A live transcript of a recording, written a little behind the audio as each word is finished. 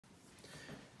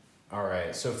All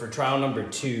right, so for trial number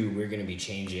 2, we're gonna be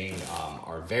changing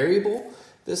our variable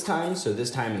this time. So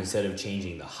this time, instead of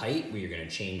changing the height, we are gonna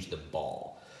change the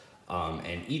ball.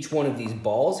 And each one of these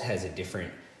balls has a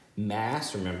different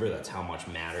mass. Remember, that's how much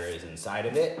matter is inside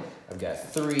of it. I've got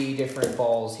 3 different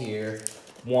balls here,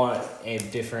 one in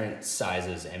different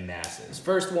sizes and masses.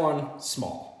 First one,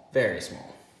 small, very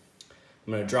small.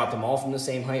 I'm gonna drop them all from the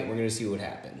same height. We're gonna see what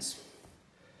happens.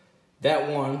 That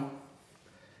one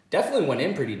definitely went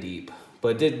in pretty deep,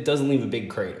 but it doesn't leave a big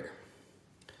crater.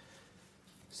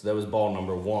 So that was ball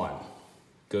number 1.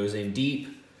 Goes in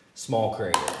deep, small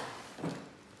crater.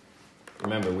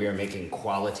 Remember, we are making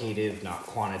qualitative, not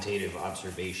quantitative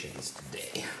observations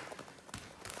today.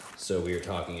 So we are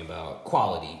talking about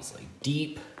qualities like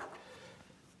deep,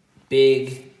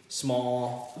 big,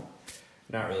 small.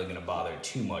 Not really gonna bother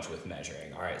too much with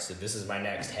measuring. All right, so this is my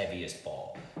next heaviest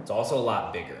ball. It's also a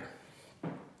lot bigger.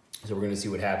 So we're gonna see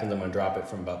what happens. I'm gonna drop it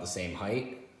from about the same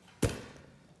height.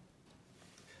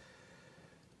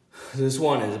 This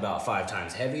one is about 5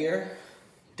 times heavier.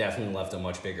 Definitely left a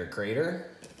much bigger crater.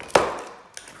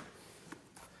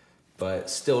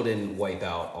 But still didn't wipe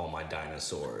out all my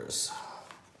dinosaurs.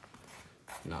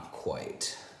 Not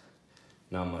quite.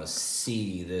 Now I'm gonna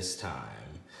see this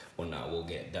time. Well, no,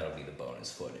 that'll be the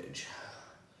bonus footage.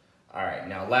 All right,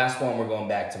 now last one, we're going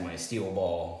back to my steel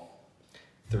ball.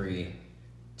 3,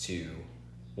 2,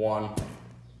 1,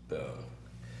 boom.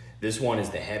 This one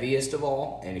is the heaviest of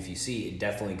all, and if you see, it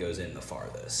definitely goes in the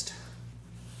farthest.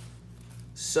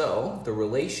 So, the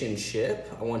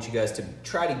relationship, I want you guys to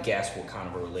try to guess what kind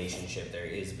of a relationship there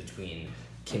is between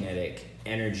kinetic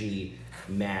energy,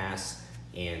 mass,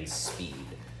 and speed.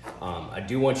 I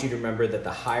do want you to remember that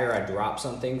the higher I drop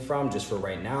something from, just for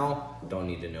right now, don't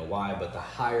need to know why, but the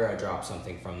higher I drop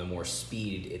something from, the more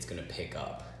speed it's gonna pick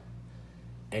up.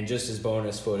 And just as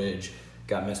bonus footage,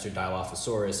 got Mr.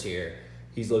 Dilophosaurus here.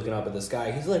 He's looking up at the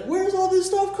sky. He's like, where's all this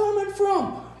stuff coming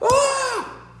from?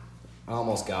 Ah! I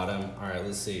almost got him. All right,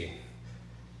 let's see.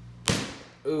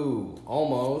 Ooh,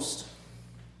 almost.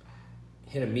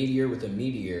 Hit a meteor with a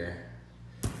meteor.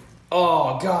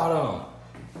 Oh, got him.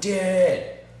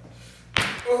 Dead.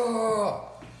 Oh.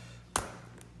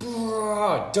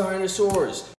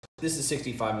 Dinosaurs. This is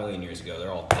 65 million years ago.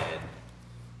 They're all dead.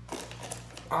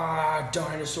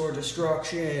 Dinosaur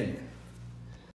destruction.